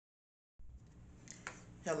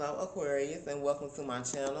Hello Aquarius and welcome to my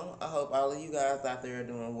channel. I hope all of you guys out there are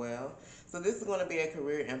doing well. So this is going to be a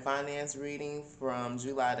career and finance reading from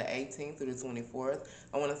July the 18th through the 24th.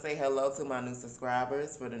 I want to say hello to my new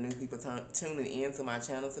subscribers. For the new people tuning in to my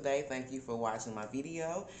channel today, thank you for watching my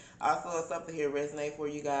video. Also, if something here resonate for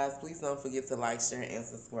you guys, please don't forget to like, share, and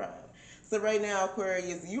subscribe. So right now,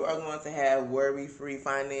 Aquarius, you are going to have worry-free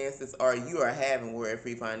finances, or you are having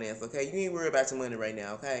worry-free finance, okay? You ain't worry about your money right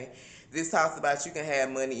now, okay? This talks about you can have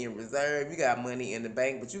money in reserve, you got money in the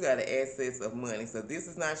bank, but you got an excess of money. So this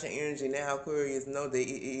is not your energy now, Aquarius. Know that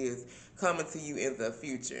it is coming to you in the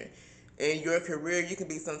future. In your career, you can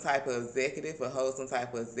be some type of executive or hold some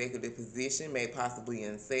type of executive position, maybe possibly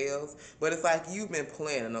in sales. But it's like you've been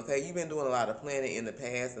planning, okay? You've been doing a lot of planning in the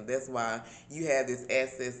past, and that's why you have this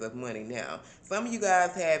excess of money now. Some of you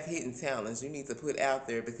guys have hidden talents you need to put out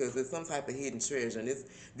there because there's some type of hidden treasure, and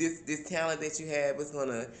this talent that you have is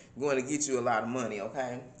gonna get you a lot of money,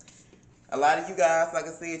 okay? A lot of you guys, like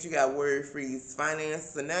I said, you got worry-free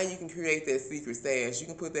finance, so now you can create that secret stash. You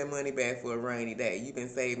can put that money back for a rainy day. You've been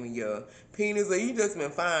saving your pennies, or you just been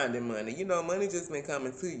finding money. You know, money just been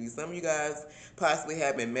coming to you. Some of you guys possibly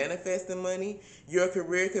have been manifesting money. Your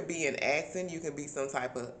career could be in acting. You can be some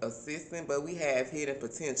type of assistant, but we have hidden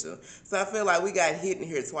potential. So I feel like we got hidden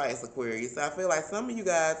here twice, Aquarius. So I feel like some of you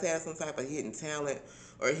guys have some type of hidden talent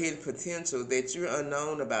or hidden potential that you're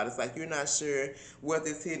unknown about. It's like you're not sure what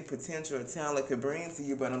this hidden potential or talent could bring to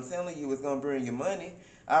you, but I'm telling you it's going to bring you money.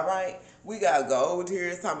 All right? We got gold here.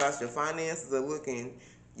 It's talking about your finances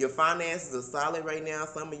are solid right now.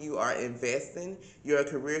 Some of you are investing. Your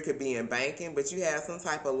career could be in banking, but you have some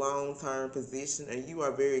type of long-term position and you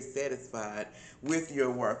are very satisfied with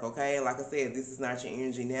your work, okay? And like I said, this is not your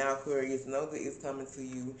energy now, Aquarius. Know that it's coming to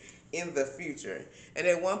you in the future. And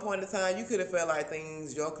at one point in time, you could have felt like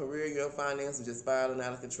things, your career, your finances were just spiraling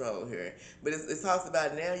out of control here. But it talks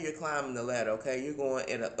about now you're climbing the ladder, okay? You're going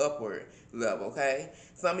at an upward level, okay?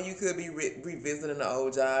 Some of you could be revisiting an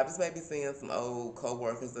old job, just maybe seeing some old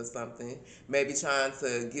co-workers or something, maybe trying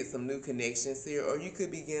to get some new connections here, or you could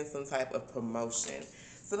be getting some type of promotion.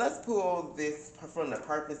 So let's pull this from the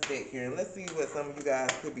purpose deck here, and let's see what some of you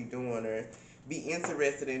guys could be doing or be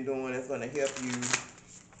interested in doing that's going to help you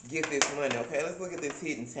get this money, okay? Let's look at this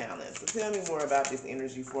hidden talent. So tell me more about this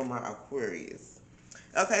energy for my Aquarius.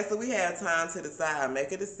 Okay, so we have time to decide.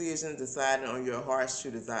 Make a decision deciding on your heart's true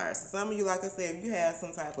desires. So some of you, like I said, if you have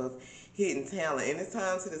some type of hidden talent, and it's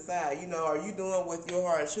time to decide, you know, are you doing what your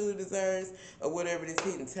heart truly desires or whatever this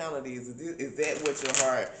hidden talent is? Is that what your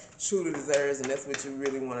heart truly desires and that's what you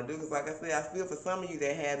really want to do? Because like I said, I feel for some of you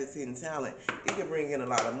that have this hidden talent, it can bring in a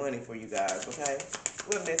lot of money for you guys, okay?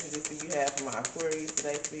 What messages do you have for my Aquarius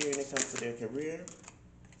today, Spirit, when it comes to their career?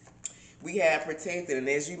 We have protected, and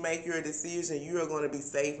as you make your decision, you are going to be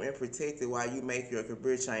safe and protected while you make your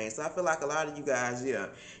career change. So I feel like a lot of you guys, yeah,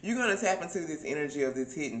 you're going to tap into this energy of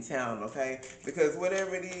this hidden talent, okay? Because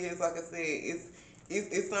whatever it is, like I said,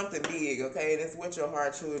 it's something big, okay? And it's what your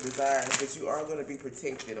heart truly desires, but you are going to be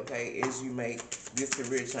protected, okay, as you make this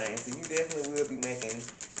career change. So you definitely will be making,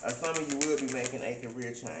 or some of you will be making a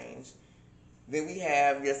career change. Then we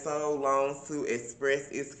have your soul longs to express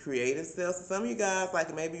its creative self. So some of you guys,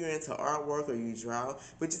 like maybe you're into artwork or you draw,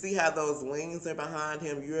 but you see how those wings are behind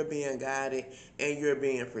him. You're being guided and you're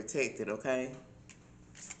being protected, okay?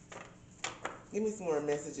 Give me some more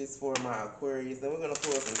messages for my Aquarius. Then we're going to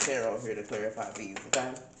pull some tarot here to clarify these,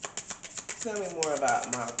 okay? Tell me more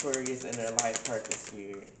about my Aquarius and their life purpose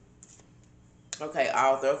here. Okay,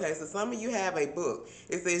 author. Okay, so some of you have a book.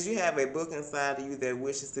 It says you have a book inside of you that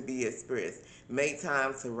wishes to be expressed. Make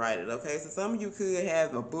time to write it. Okay, so some of you could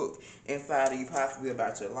have a book inside of you, possibly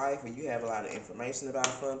about your life, or you have a lot of information about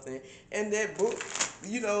something. And that book,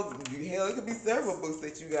 you know, hell, it could be several books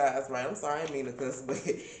that you guys write. I'm sorry, I didn't mean to cuss, but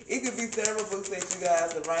it could be several books that you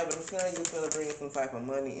guys write. But I'm telling you, it's gonna bring some type of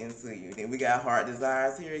money into you. Then we got heart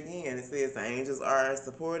desires here again. It says the angels are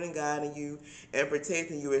supporting, guiding you, and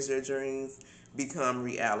protecting you as your dreams become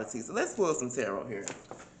reality. So let's pull some tarot here.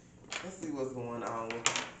 Let's see what's going on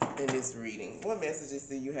in this reading. What messages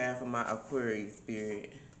do you have for my Aquarius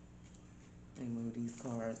spirit? Let me move these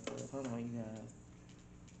cards up. Hold on, you guys.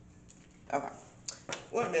 Okay.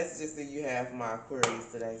 What messages do you have for my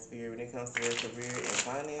Aquarius today, spirit, when it comes to their career and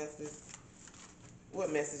finances?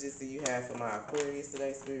 What messages do you have for my Aquarius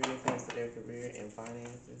today, spirit, when it comes to their career and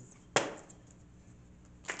finances?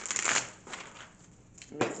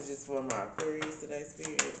 Messages for my Aquarius today,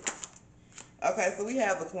 spirit. Okay, so we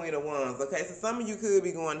have the Queen of Wands. Okay, so some of you could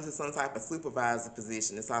be going into some type of supervisor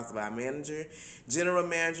position. It talks about manager, general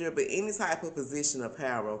manager, but any type of position of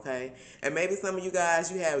power. Okay, and maybe some of you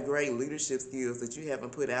guys, you have great leadership skills that you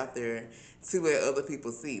haven't put out there to let other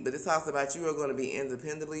people see. But it talks about you are going to be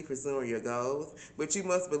independently pursuing your goals, but you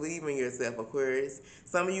must believe in yourself, Aquarius.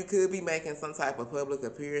 Some of you could be making some type of public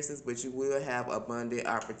appearances, but you will have abundant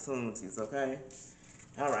opportunities. Okay.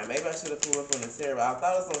 All right, maybe I should have pulled from the tarot. I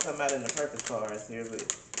thought it was going to come out in the purpose cards here,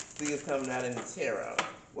 but see it's coming out in the tarot.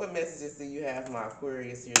 What messages do you have for my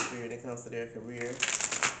Aquarius here, Spirit, when it comes to their career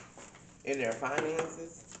and their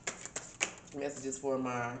finances? Messages for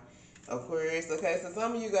my Aquarius. Okay, so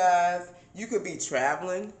some of you guys, you could be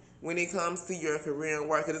traveling when it comes to your career and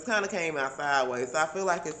work. Because it kind of came out sideways. So I feel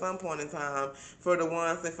like at some point in time, for the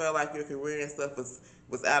ones that felt like your career and stuff was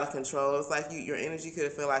out of control, it's like your energy could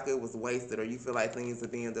have felt like it was wasted, or you feel like things are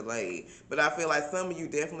being delayed. But I feel like some of you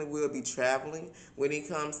definitely will be traveling when it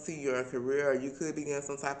comes to your career, or you could be getting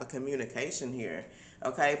some type of communication here.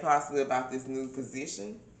 Okay, possibly about this new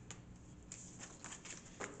position.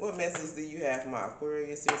 What message do you have for my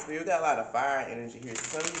Aquarius here? Spirit, we got a lot of fire energy here.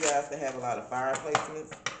 So some of you guys that have a lot of fire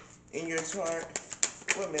placements in your chart.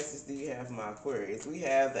 What message do you have for my Aquarius? We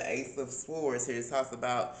have the Ace of Swords here. It talks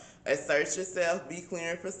about assert yourself, be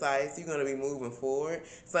clear and precise. You're going to be moving forward.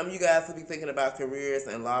 Some of you guys will be thinking about careers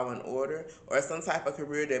in law and order, or some type of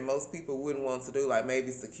career that most people wouldn't want to do, like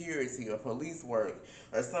maybe security or police work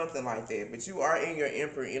or something like that. But you are in your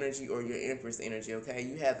Emperor energy or your Empress energy, okay?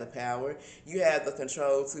 You have the power. You have the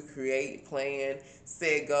control to create, plan,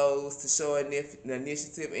 set goals, to show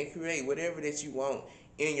initiative, and create whatever that you want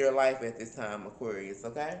in your life at this time, Aquarius,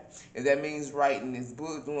 okay? And that means writing this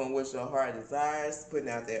book, doing what your heart desires, putting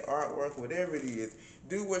out that artwork, whatever it is.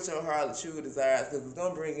 Do what your heart truly desires, because it's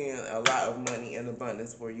going to bring in a lot of money and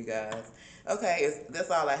abundance for you guys. Okay,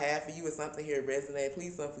 that's all I have for you. If something here resonates,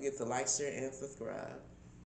 please don't forget to like, share, and subscribe.